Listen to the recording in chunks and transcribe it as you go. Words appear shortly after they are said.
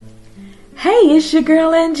Hey, it's your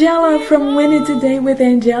girl Angela from Winning Today with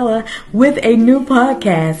Angela with a new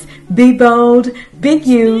podcast. Be bold, be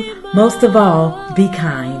you, most of all, be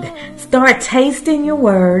kind. Start tasting your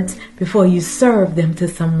words before you serve them to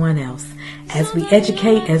someone else. As we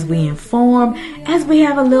educate, as we inform, as we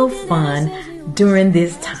have a little fun during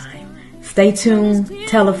this time. Stay tuned,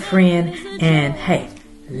 tell a friend, and hey,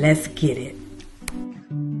 let's get it.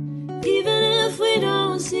 Even if we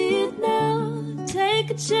don't see it now, take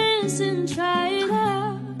a chance and try it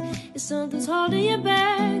out. If something's holding you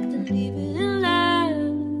back, then leave it in life.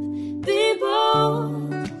 Be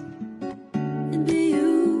bold and be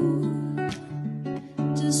you.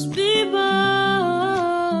 Just be bold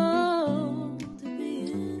to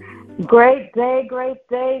be you. Great day, great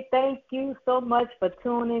day. Thank you so much for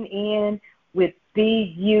tuning in with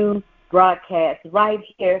BU Broadcast right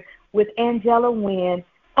here with Angela Wynn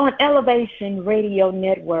on Elevation Radio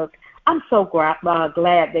Network. I'm so glad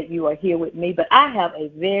that you are here with me, but I have a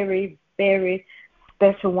very, very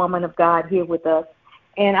special woman of God here with us,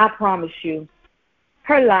 and I promise you,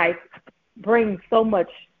 her life brings so much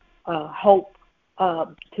hope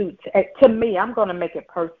to me. I'm going to make it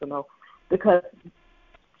personal because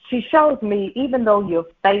she shows me, even though you're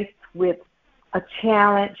faced with a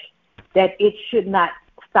challenge, that it should not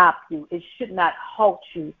stop you. It should not halt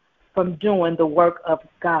you from doing the work of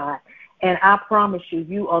God. And I promise you,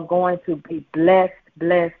 you are going to be blessed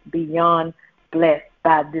beyond blessed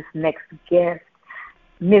by this next guest.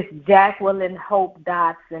 Miss Jacqueline Hope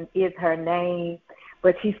Dodson is her name,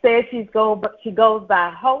 but she says she goes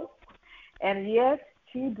by Hope. And yes,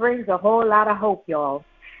 she brings a whole lot of hope, y'all.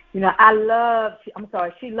 You know,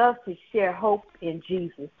 she loves to share hope in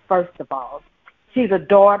Jesus, first of all. She's a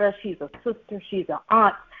daughter, she's a sister, she's an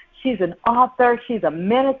aunt, she's an author, she's a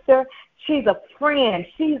minister, she's a friend,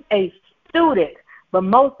 she's a student, but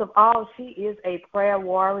most of all, she is a prayer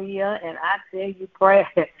warrior, and I tell you, prayer,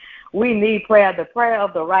 we need prayer. The prayer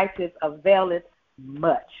of the righteous availeth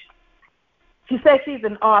much. She says she's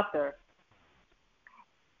an author,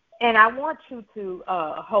 and I want you to,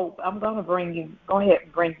 Hope, I'm going to go ahead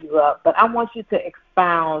and bring you up, but I want you to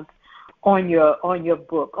expound on your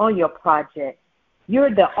book, on your project.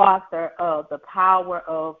 You're the author of The Power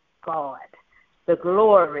of God, The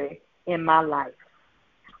Glory in My Life.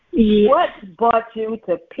 Yeah. What brought you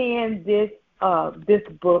to pen this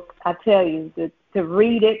book? I tell you, to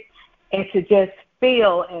read it and to just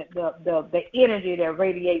feel the energy that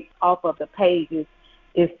radiates off of the pages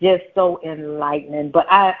is just so enlightening. But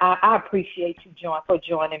I appreciate you for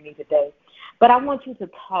joining me today. But I want you to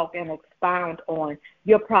talk and expound on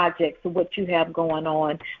your projects and what you have going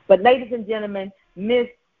on. But ladies and gentlemen, Miss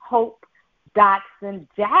Hope Dodson,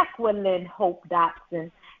 Jacqueline Hope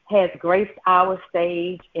Dodson, has graced our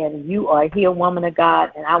stage, and you are here, woman of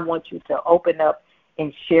God, and I want you to open up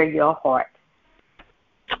and share your heart.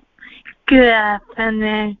 Good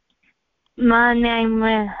afternoon. My name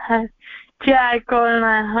is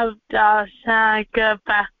Jacqueline Hope Dodson. I go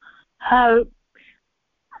by Hope.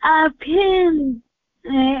 I've been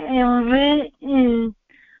written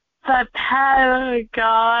the power of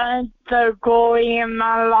God, the glory in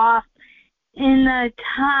my life, in a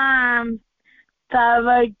time that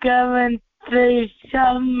we're going through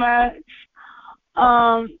so much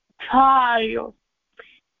trial.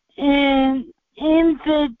 And in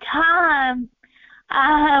the time,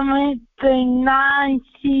 I went through 9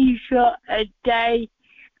 seizures a day,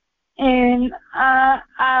 and I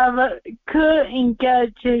couldn't go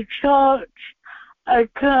to church. I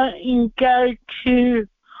couldn't go to,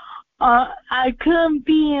 I couldn't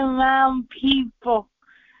be around people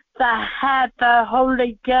that had the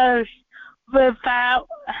Holy Ghost without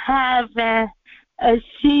having a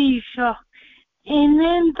seizure. And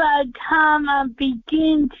in that time, I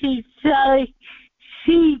began to say,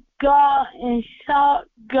 seek God and sought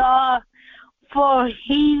God for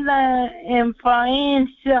healing and for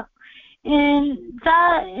answer. And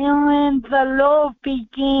that and when the Lord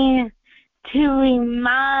began to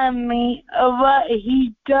remind me of what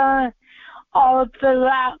He done all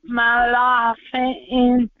throughout my life.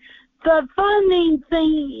 And the funny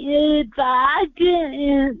thing is that I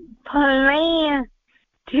didn't plan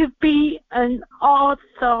to be an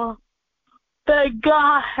author, but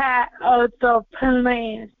God had other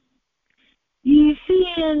plans. You see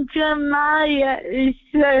in Jeremiah it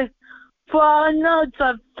says, for I know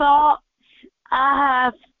the thoughts I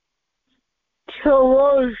have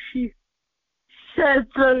towards you, says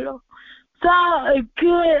the Lord. Thought are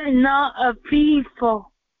good and not of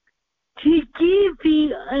evil, to give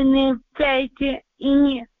you an expected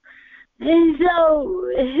end. And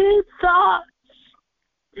so His thoughts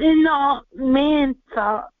are not man's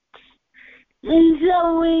thoughts. And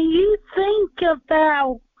so when you think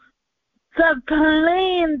about the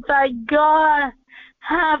plans that God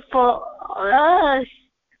has for us.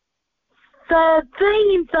 The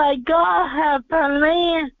things that God has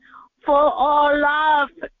planned for our life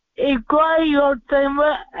is greater than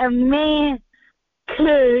what a man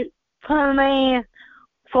could plan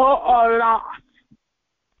for our life.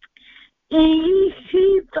 And you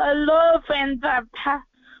see the love and the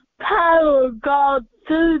power of God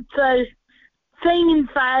through the things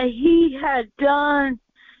that He has done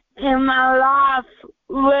in my life,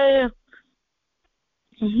 where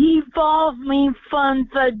He brought me from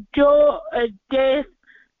the door of death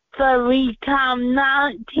 3 times,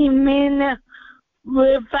 19 minutes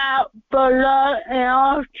without blood and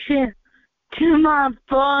oxygen to my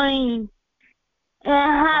brain,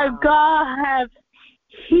 and how God has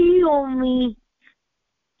healed me,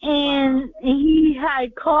 and He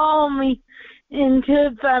had called me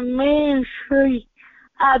into the ministry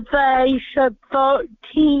at the age of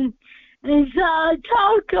 13. And so I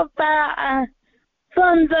talk about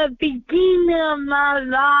from the beginning of my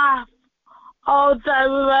life all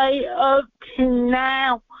the way up to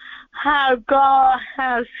now, how God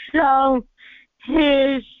has shown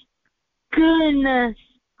His goodness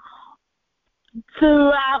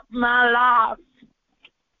throughout my life.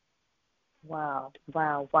 Wow,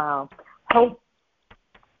 wow, wow. Hope,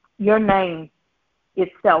 your name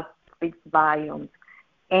itself speaks volumes.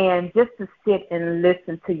 And just to sit and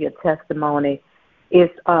listen to your testimony is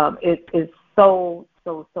so,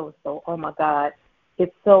 oh my God,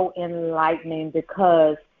 it's so enlightening,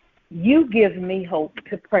 because you give me hope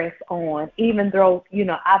to press on, even though,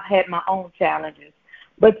 I've had my own challenges.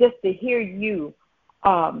 But just to hear you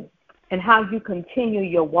and how you continue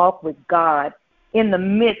your walk with God in the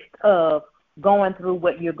midst of going through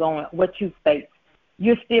what you face.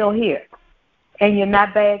 You're still here. And you're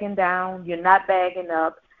not bagging down, you're not bagging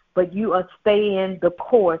up, but you are staying the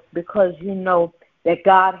course, because you know that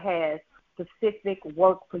God has specific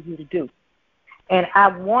work for you to do. And I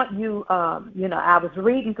want you, I was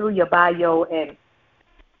reading through your bio, and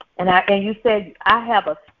you said, I have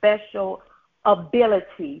a special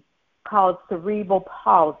ability called cerebral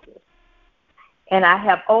palsy. And I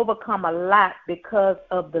have overcome a lot because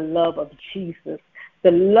of the love of Jesus.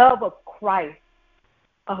 The love of Christ,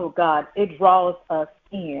 oh God, it draws us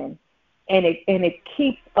in, and it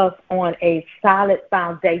keeps us on a solid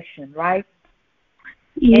foundation, right?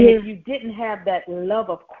 Yes. And if you didn't have that love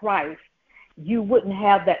of Christ, you wouldn't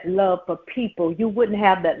have that love for people. You wouldn't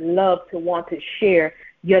have that love to want to share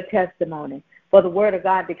your testimony. For the word of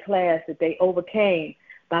God declares that they overcame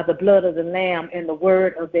by the blood of the Lamb and the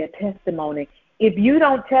word of their testimony. If you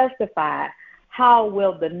don't testify, how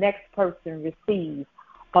will the next person receive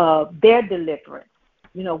their deliverance?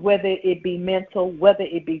 Whether it be mental, whether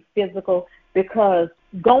it be physical, because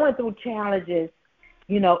going through challenges,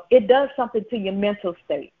 it does something to your mental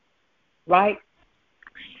state, right?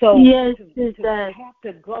 So yes, to have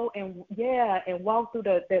to go and walk through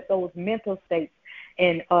those mental states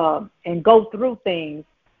and go through things,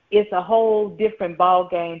 it's a whole different ball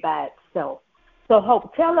game by itself. So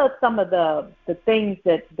Hope, tell us some of the things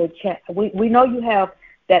that we know you have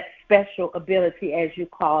that special ability, as you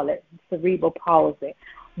call it, cerebral palsy.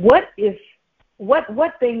 What things what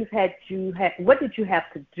did you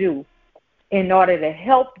have to do in order to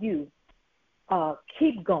help you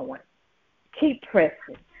keep going, keep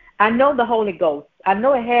pressing? I know the Holy Ghost. I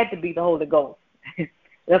know it had to be the Holy Ghost,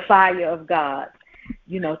 the fire of God,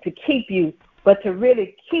 to keep you, but to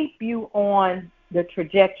really keep you on the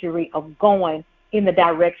trajectory of going in the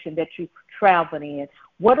direction that you're traveling in.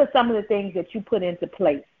 What are some of the things that you put into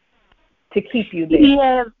place to keep you there?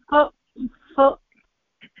 Yeah,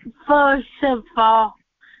 first of all,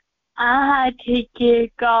 I had to give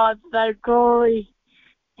God the glory,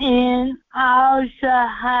 and I also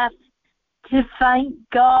have to thank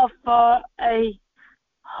God for a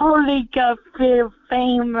Holy Ghost-filled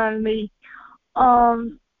family.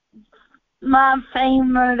 My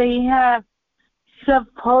family have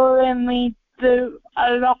supported me through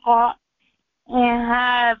a lot and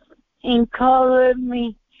have encouraged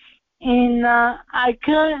me, and I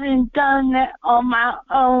couldn't have done it on my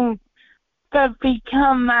own, but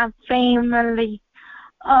become my family.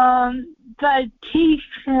 The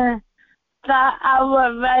teacher that I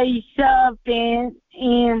was raised up in,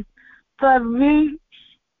 and the roots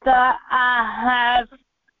that I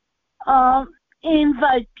have in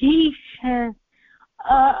the teaching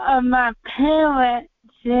of my parents,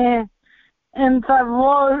 and the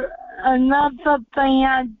word. Another thing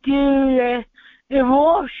I do is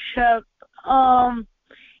worship.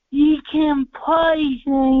 You can praise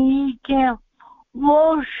and you can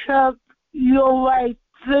worship your way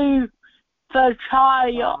through the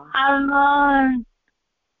trial. Wow.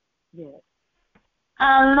 Yes.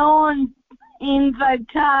 I learned in the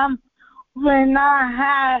time when I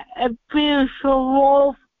had a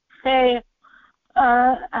spiritual warfare,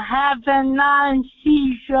 having 9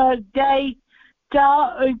 seizures a day,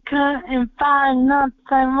 doctor couldn't find nothing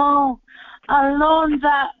wrong. I learned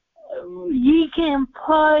that you can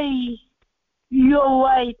pray your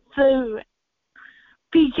way through it,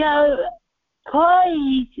 because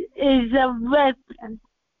praise is a weapon.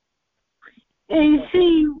 And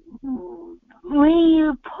see, when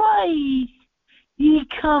you praise, you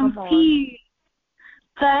confuse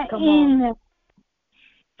the enemy.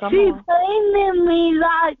 See, the enemy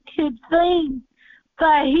likes to think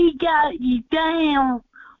that he got you down,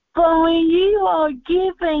 but when you are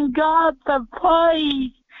giving God the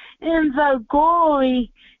praise and the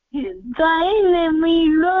glory, the enemy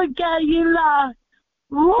look at you like,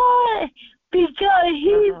 what? Because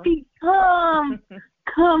he become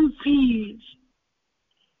confused.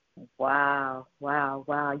 Wow.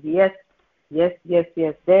 Yes.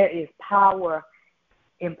 There is power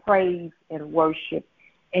in praise and worship.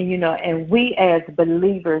 And, and we as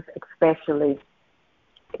believers especially,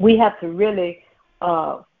 we have to really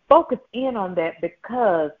focus in on that,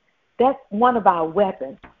 because that's one of our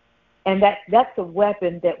weapons. And that's a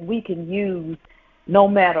weapon that we can use no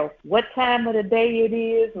matter what time of the day it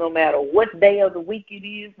is, no matter what day of the week it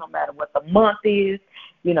is, no matter what the month is.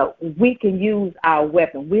 We can use our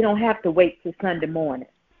weapon. We don't have to wait till Sunday morning,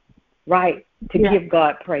 right, to give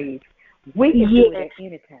God praise. We can do it at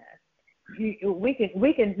any time.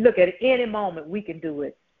 We can look at it any moment. We can do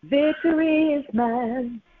it. Victory is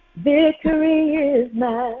mine. Victory is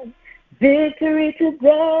mine. Victory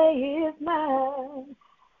today is mine.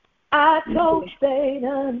 I told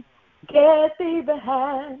Satan, get thee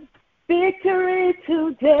behind. Victory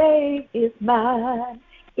today is mine.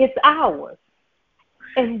 It's ours.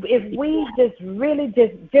 And if we just really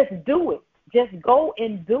just do it, just go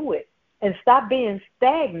and do it, and stop being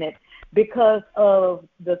stagnant because of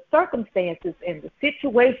the circumstances and the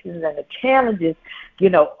situations and the challenges,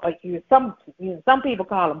 some people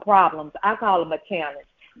call them problems. I call them a challenge.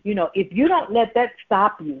 If you don't let that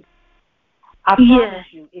stop you, I promise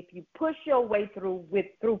you, if you push your way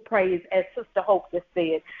through praise, as Sister Hope just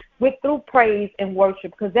said, through praise and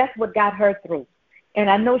worship, because that's what got her through. And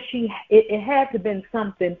I know it had to have been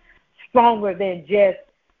something stronger than just,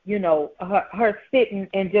 her sitting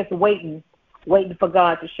and just waiting for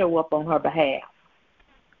God to show up on her behalf.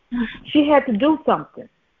 She had to do something.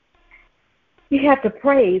 You have to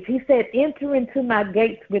praise. He said, enter into my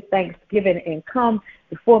gates with thanksgiving and come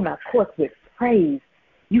before my courts with praise.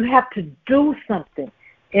 You have to do something.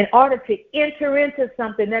 In order to enter into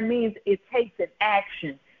something, that means it takes an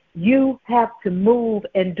action. You have to move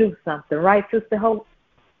and do something. Right, Sister Hope?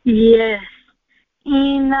 Yes.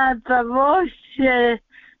 In the worship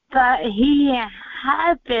that he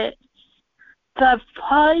inhabits the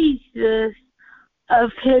praises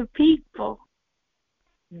of his people.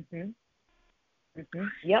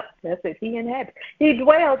 Yep, that's it. He inhabits. He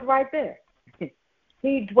dwells right there.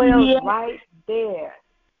 He dwells right there.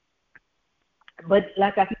 But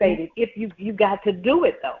like I stated, if you got to do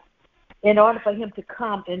it, though, in order for him to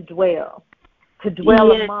come and dwell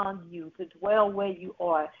among you, to dwell where you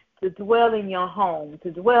are, to dwell in your home, to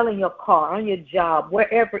dwell in your car, on your job,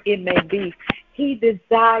 wherever it may be. He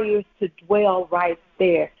desires to dwell right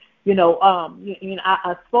there.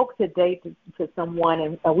 I spoke today to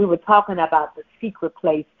someone, and we were talking about the secret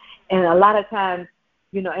place. And a lot of times,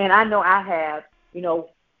 and I know I have,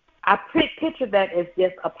 I picture that as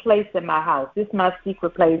just a place in my house. This is my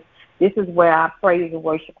secret place. This is where I praise and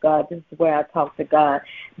worship God. This is where I talk to God.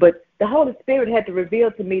 But the Holy Spirit had to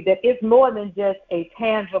reveal to me that it's more than just a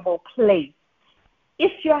tangible place.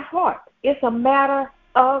 It's your heart. It's a matter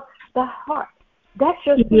of the heart. That's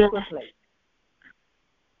your secret place.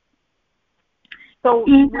 So,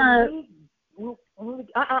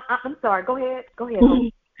 I'm sorry. Go ahead.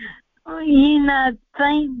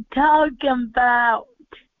 Talking about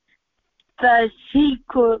the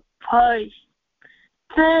secret place.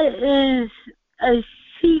 There is a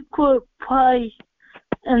secret place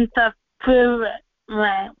in the spirit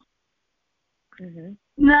realm.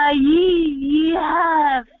 Now you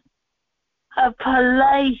have a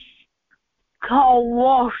place called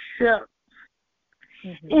worship.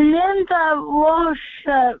 And in the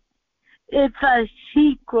worship, it's a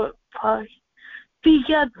secret place.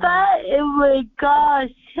 Because that is where God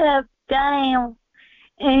stepped down.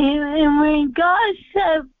 And when God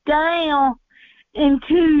stepped down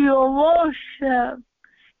into your worship,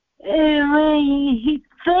 and when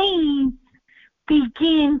things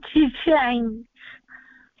begin to change.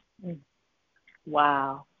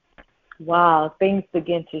 Wow. Wow. Things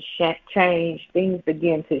begin to change. Things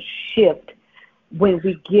begin to shift when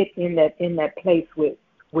we get in that place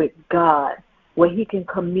with God, where He can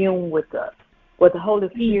commune with us, where the Holy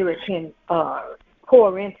Spirit can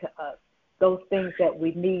pour into us those things that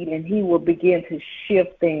we need, and He will begin to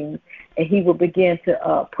shift things, and He will begin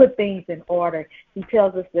to put things in order. He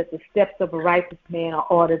tells us that the steps of a righteous man are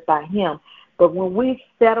ordered by Him. But when we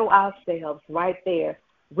settle ourselves right there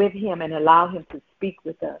with Him and allow Him to speak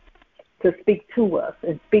with us, to speak to us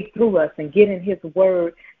and speak through us and get in His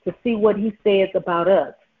Word to see what He says about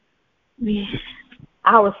us,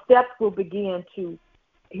 our steps will begin to,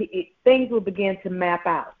 things will begin to map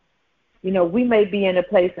out. You know, we may be in a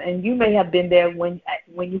place, and you may have been there when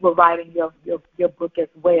you were writing your book as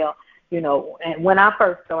well. You know, and when I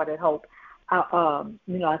first started Hope, I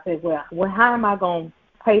said, well, how am I going to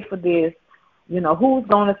pay for this? You know, who's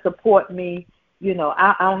going to support me? You know,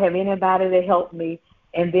 I don't have anybody to help me.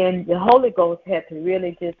 And then the Holy Ghost had to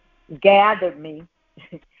really just gather me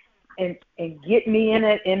and get me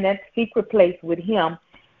in that secret place with Him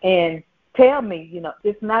and tell me, you know,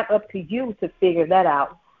 it's not up to you to figure that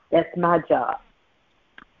out. That's my job.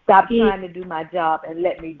 Stop trying to do my job and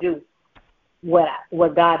let me do what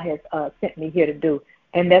God has sent me here to do.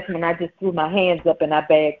 And that's when I just threw my hands up and I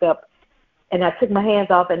bagged up, and I took my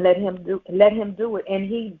hands off and let Him do it, and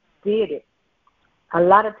He did it. A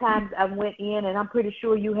lot of times I went in, and I'm pretty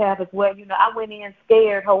sure you have as well. You know, I went in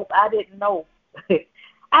scared, Hope. I didn't know.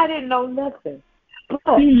 I didn't know nothing. But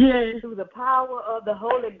through the power of the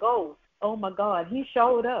Holy Ghost, oh my God, He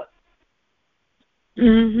showed up.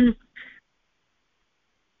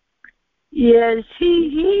 Yes,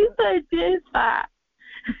 he did that.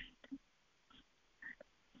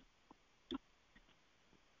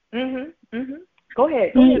 Go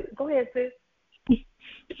ahead, sis.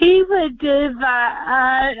 He would do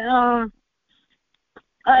that.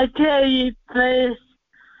 I tell you this,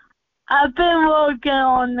 I've been working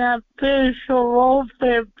on that spiritual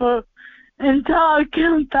warfare book and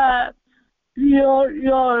talking about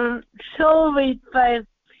your story, but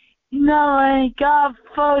you know, when God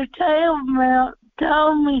first told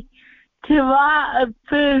me to write a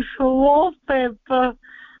spiritual warfare book,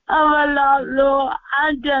 I was like, Lord,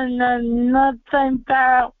 I don't know nothing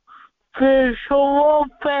about spiritual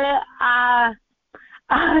warfare. I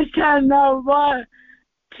don't know what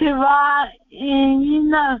to write, and you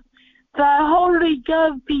know, the Holy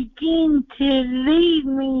Ghost began to lead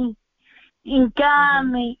me and guide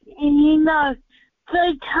me. And you know,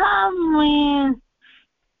 the time when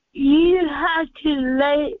you have to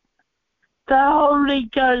let the Holy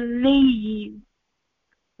Ghost lead you,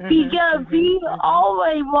 because you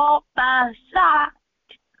always walk by sight,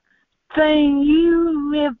 then you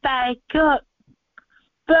will back up.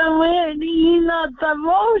 But when, you know, the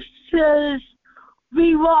Lord says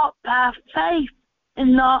we walk by faith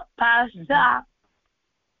and not by sight.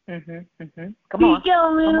 Come on.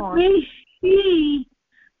 Because we see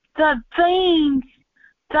the things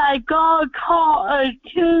that God called us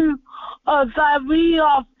to, or that we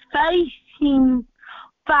are facing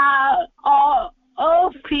by our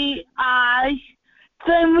earthly eyes,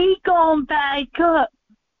 then we go back up.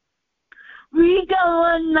 We don't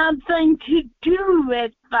want nothing to do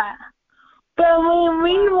with that. But when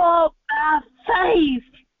we walk by faith,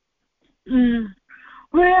 when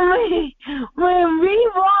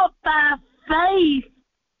we walk by faith,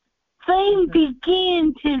 things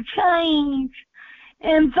begin to change.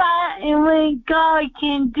 And when God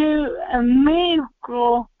can do a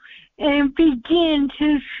miracle and begin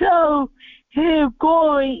to show His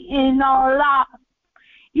glory in our life.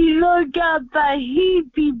 You look at the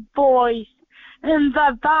Hebrew boys in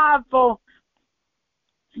the Bible,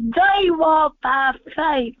 they walked by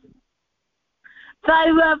faith.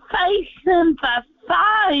 They were facing the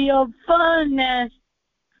fire furnace,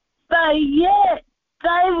 but yet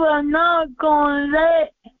they were not going to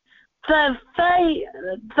let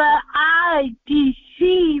the eye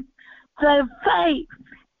deceive the faith.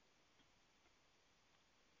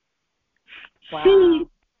 Wow. See,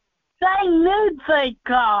 they knew they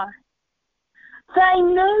God. They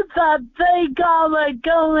knew that they God were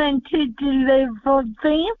going to deliver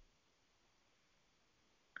them.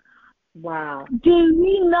 Wow. Do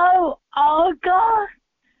we know our God?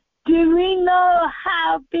 Do we know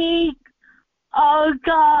how big our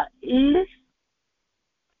God is?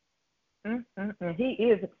 He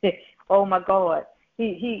is. Oh my God. He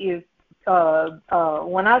is.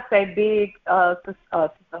 When I say big, Sister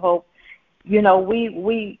Hope, you know,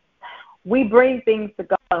 we bring things to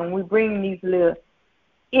God, and we bring these little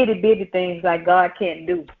itty bitty things like God can't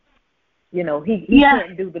do. You know, He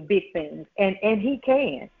can't do the big things, and He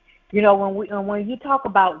can. You know, when you talk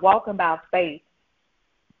about walking by faith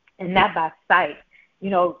and not by sight, you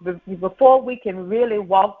know, before we can really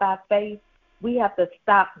walk by faith, we have to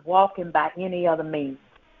stop walking by any other means,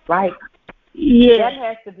 right? Yeah.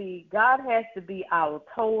 God has to be our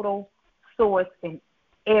total source in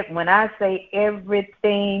when I say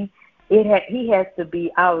everything, he has to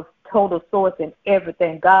be our total source in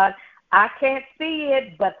everything. God, I can't see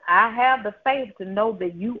it, but I have the faith to know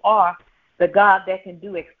that you are the God that can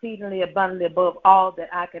do exceedingly abundantly above all that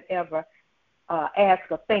I could ever ask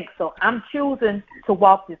or think. So I'm choosing to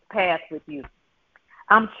walk this path with you.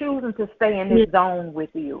 I'm choosing to stay in this zone with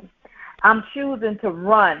you. I'm choosing to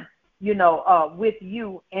run, you know, with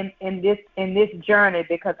you in this journey,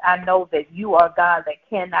 because I know that you are God that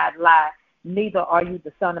cannot lie. Neither are you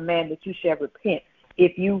the Son of Man that you shall repent.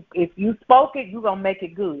 If you spoke it, you're gonna make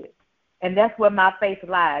it good, and that's where my faith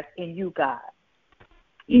lies, in you, God.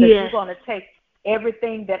 That you're gonna take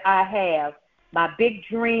everything that I have, my big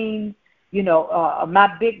dreams, you know,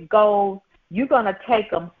 my big goals. You're gonna take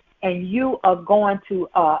them, and you are going to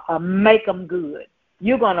make them good.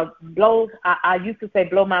 You're going to blow, I used to say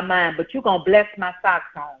blow my mind, but you're going to bless my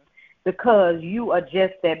socks on, because you are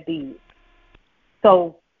just that big.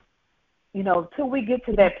 So, you know, till we get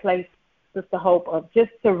to that place, Sister Hope, of just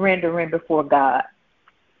surrendering before God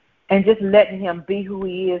and just letting him be who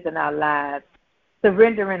he is in our lives,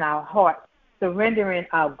 surrendering our hearts, surrendering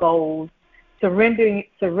our goals, surrendering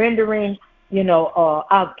you know,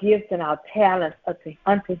 our gifts and our talents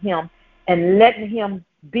unto him, and letting him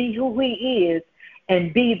be who he is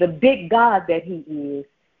and be the big God that he is.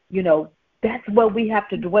 You know, that's where we have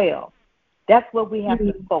to dwell. That's where we have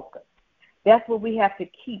to focus. That's where we have to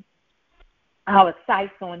keep our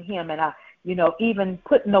sights on him, and our, you know, even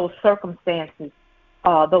putting those circumstances,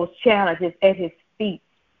 those challenges at his feet,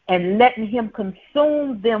 and letting him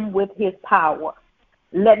consume them with his power,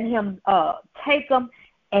 letting him take them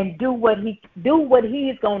and do what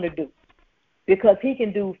he's going to do, because he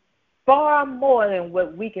can do far more than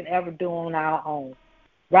what we can ever do on our own,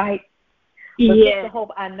 right? But Sister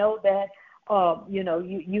Hope, I know that you know,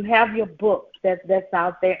 you have your book that's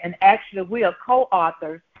out there, and actually we are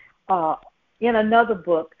co-authors in another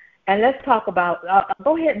book. And let's talk about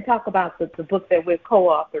go ahead and talk about the book that we're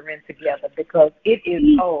co-authoring together, because it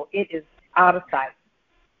is out of sight.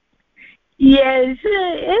 Yes,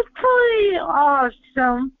 it's pretty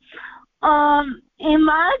awesome. In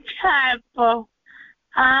my chapter,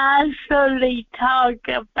 I actually talk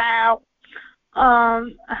about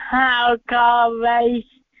how God raised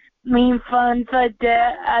me from the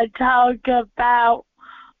dead. I talk about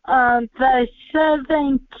the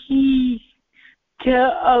 7 keys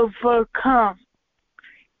to overcome.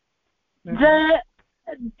 The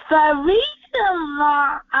reason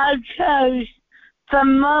why I chose the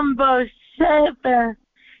number 7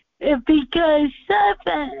 is because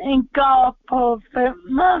 7 is God's perfect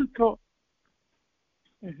number.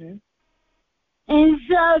 Mm-hmm. And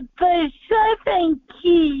so the 7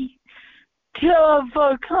 keys to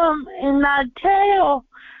overcome, and I tell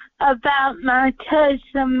about my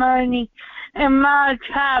testimony and my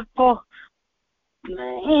travel,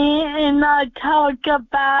 and I talk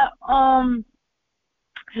about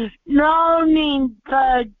knowing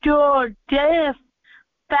the door of death,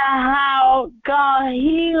 but how God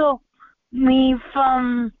healed me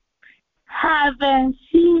from having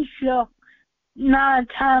seizure 9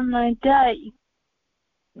 times a day.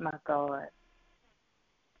 My God.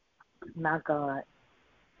 My God.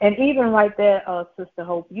 And even right there, Sister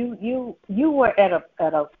Hope, you were at a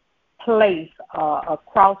place, a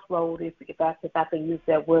crossroad, if I can use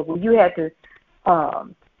that word, where you had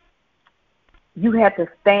to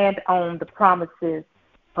stand on the promises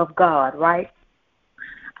of God, right?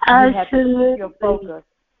 Absolutely.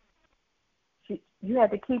 You had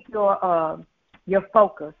to keep your focus. You had to keep your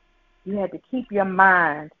focus. You had to keep your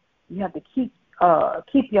mind. You have to keep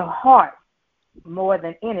your heart more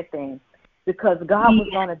than anything, because God was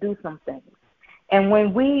going to do some things. And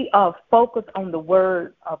when we focus on the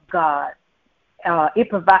Word of God, it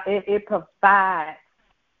provides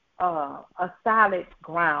a solid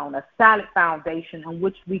ground, a solid foundation on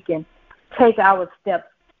which we can take our steps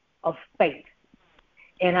of faith.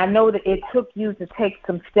 And I know that it took you to take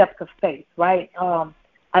some steps of faith, right?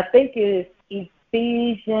 I think it is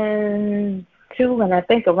Ephesians 2, and I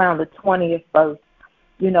think around the 20th verse,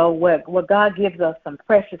 you know, where God gives us some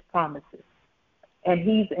precious promises. And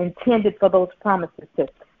he's intended for those promises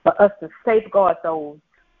for us to safeguard those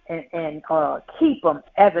and keep them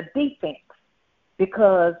as a defense,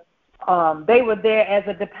 because they were there as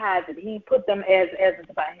a deposit. He put them as a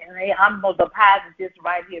deposit. Hey, I'm going to deposit this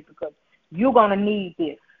right here because you're going to need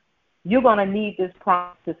this. You're going to need this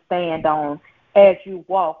promise to stand on as you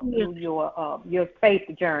walk through your faith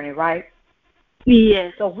journey, right?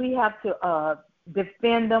 Yes. So we have to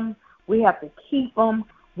defend them. We have to keep them.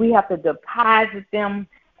 We have to deposit them,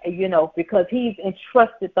 because he's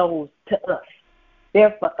entrusted those to us.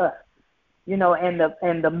 They're for us.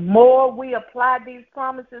 And the more we apply these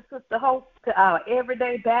promises, Sister Hope, to our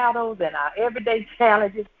everyday battles and our everyday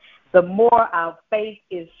challenges, the more our faith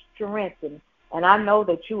is strengthened. And I know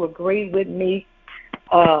that you agree with me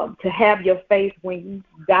to have your faith when you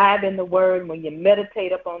dive in the Word, when you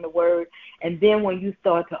meditate upon the Word, and then when you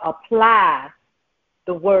start to apply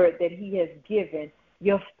the Word that he has given,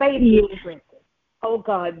 your faith is strengthened. Oh,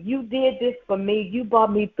 God, you did this for me. You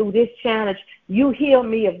brought me through this challenge. You healed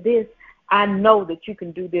me of this. I know that you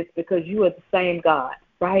can do this because you are the same God,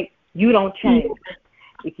 right? You don't change.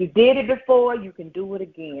 If you did it before, you can do it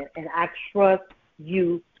again, and I trust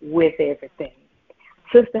you with everything.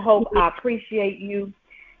 Sister Hope, I appreciate you.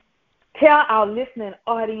 Tell our listening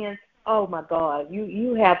audience, oh, my God,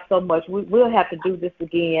 you have so much. We'll have to do this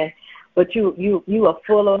again, but you are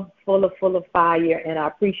full of fire, and I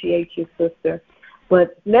appreciate you, sister.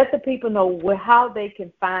 But let the people know how they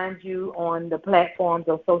can find you on the platforms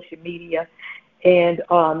of social media, and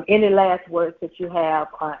any last words that you have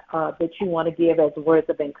that you want to give as words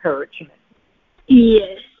of encouragement.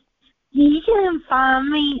 Yes. You can find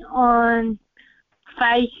me on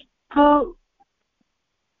Facebook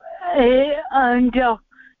under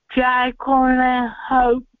Jacqueline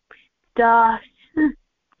Hope Dawson.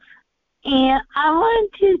 And I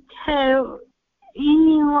want to tell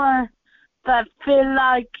anyone that feel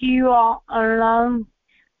like you are alone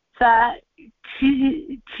that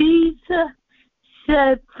Jesus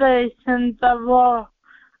said this in the Word,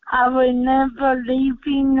 I will never leave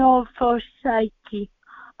you nor forsake you.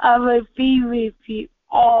 I will be with you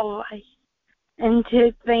always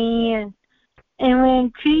until the end. And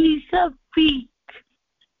when Jesus speaks,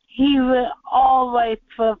 he will always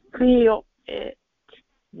fulfill it.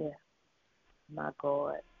 Yeah. My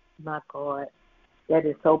God. That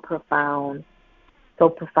is so profound.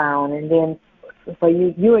 And then for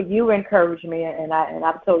you encourage me, and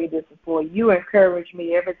I've told you this before, you encourage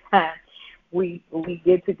me every time we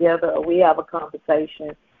get together or we have a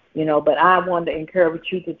conversation, but I want to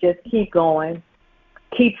encourage you to just keep going,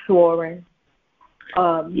 keep soaring.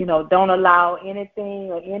 Don't allow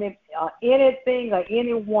anything or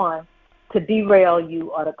anyone to derail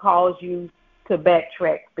you or to cause you to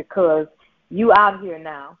backtrack, because you out here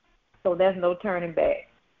now, so there's no turning back.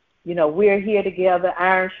 We're here together.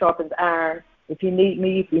 Iron sharpens iron. If you need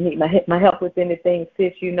me, if you need my help with anything,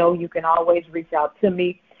 sis, you can always reach out to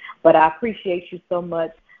me. But I appreciate you so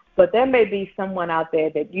much. But there may be someone out there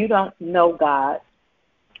that you don't know God.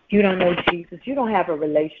 You don't know Jesus. You don't have a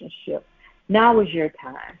relationship. Now is your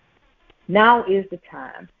time. Now is the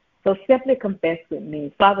time. So simply confess with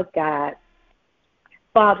me. Father God,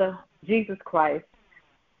 Father, Jesus Christ,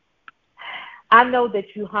 I know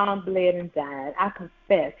that you hung, bled, and died. I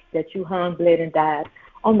confess that you hung, bled, and died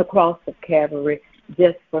on the cross of Calvary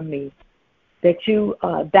just for me, that you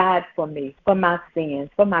died for me, for my sins,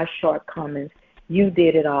 for my shortcomings. You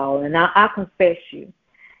did it all. And I confess you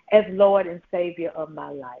as Lord and Savior of my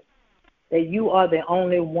life, that you are the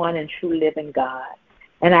only one and true living God.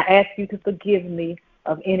 And I ask you to forgive me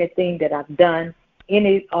of anything that I've done,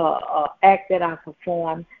 any act that I've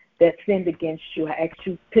performed that sinned against you. I ask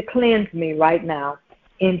you to cleanse me right now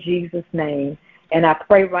in Jesus' name. And I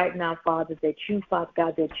pray right now, Father, that you, Father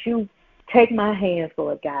God, that you take my hands,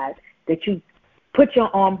 Lord God, that you put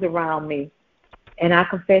your arms around me. And I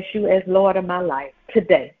confess you as Lord of my life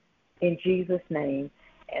today in Jesus' name.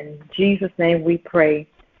 And in Jesus' name we pray.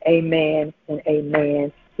 Amen and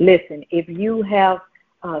amen. Listen, if you have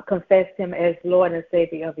confessed him as Lord and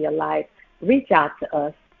Savior of your life, reach out to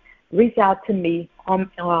us. Reach out to me on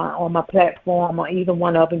my platform or either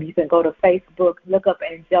one of them. You can go to Facebook, look up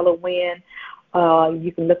Angela Wynn.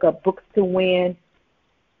 You can look up Books to Win.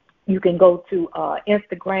 You can go to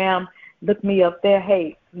Instagram, look me up there.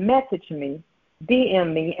 Hey, message me,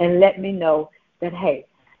 DM me, and let me know that, hey,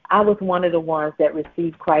 I was one of the ones that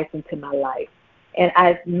received Christ into my life. And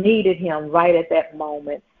I needed him right at that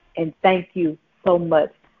moment. And thank you so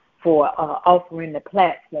much for offering the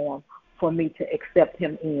platform for me to accept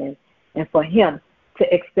him in and for him to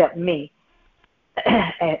accept me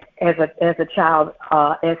as a child,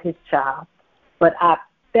 as his child. But I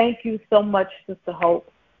thank you so much, Sister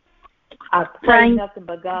Hope. I pray nothing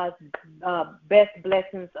but God's best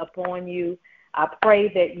blessings upon you. I pray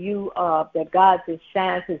that that God just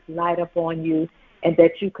shines his light upon you and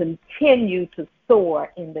that you continue to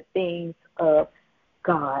soar in the things of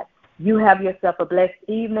God. You have yourself a blessed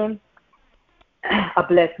evening. a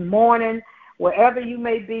blessed morning. Wherever you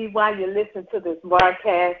may be while you're listening to this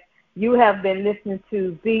broadcast, you have been listening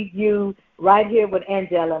to Be You right here with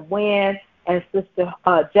Angela Wynn and Sister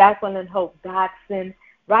Jacqueline Hope Dodson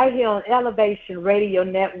right here on Elevation Radio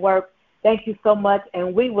Network. Thank you so much,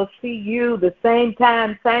 and we will see you the same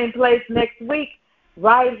time, same place next week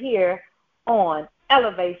right here on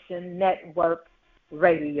Elevation Network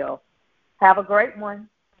Radio. Have a great one.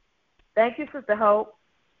 Thank you, Sister Hope.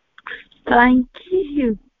 Thank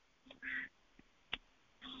you.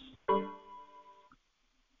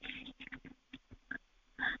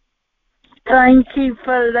 Thank you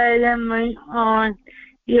for letting me on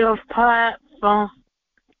your platform.